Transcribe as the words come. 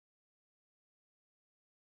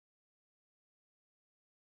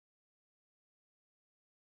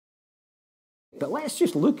but let's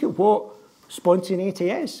just look at what spontaneity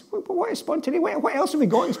is. What is spontaneity? What else have we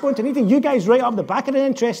got in spontaneity? You guys right up the back of an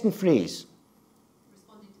interesting phrase.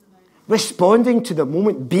 Responding to the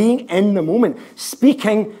moment, being in the moment,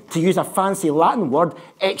 speaking, to use a fancy Latin word,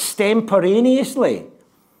 extemporaneously.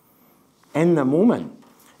 In the moment.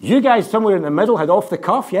 You guys somewhere in the middle had off the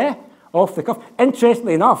cuff, yeah? Off the cuff.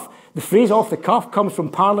 Interestingly enough, the phrase off the cuff comes from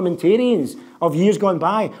parliamentarians of years gone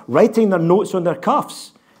by, writing their notes on their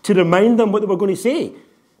cuffs to remind them what they were going to say.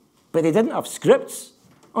 But they didn't have scripts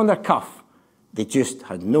on their cuff. They just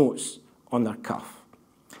had notes on their cuff.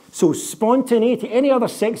 So spontaneity, any other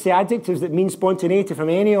sexy adjectives that mean spontaneity from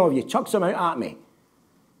any of you? Chuck some out at me.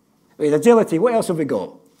 With agility, what else have we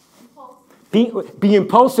got? Be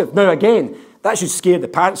impulsive. Now again, that should scare the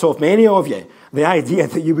pants off many of you. The idea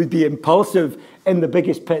that you would be impulsive in the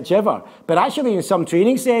biggest pitch ever. But actually in some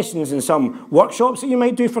training sessions and some workshops that you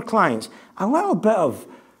might do for clients, a little bit of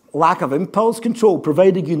lack of impulse control,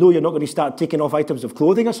 provided you know you're not going to start taking off items of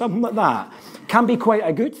clothing or something like that, can be quite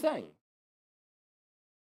a good thing.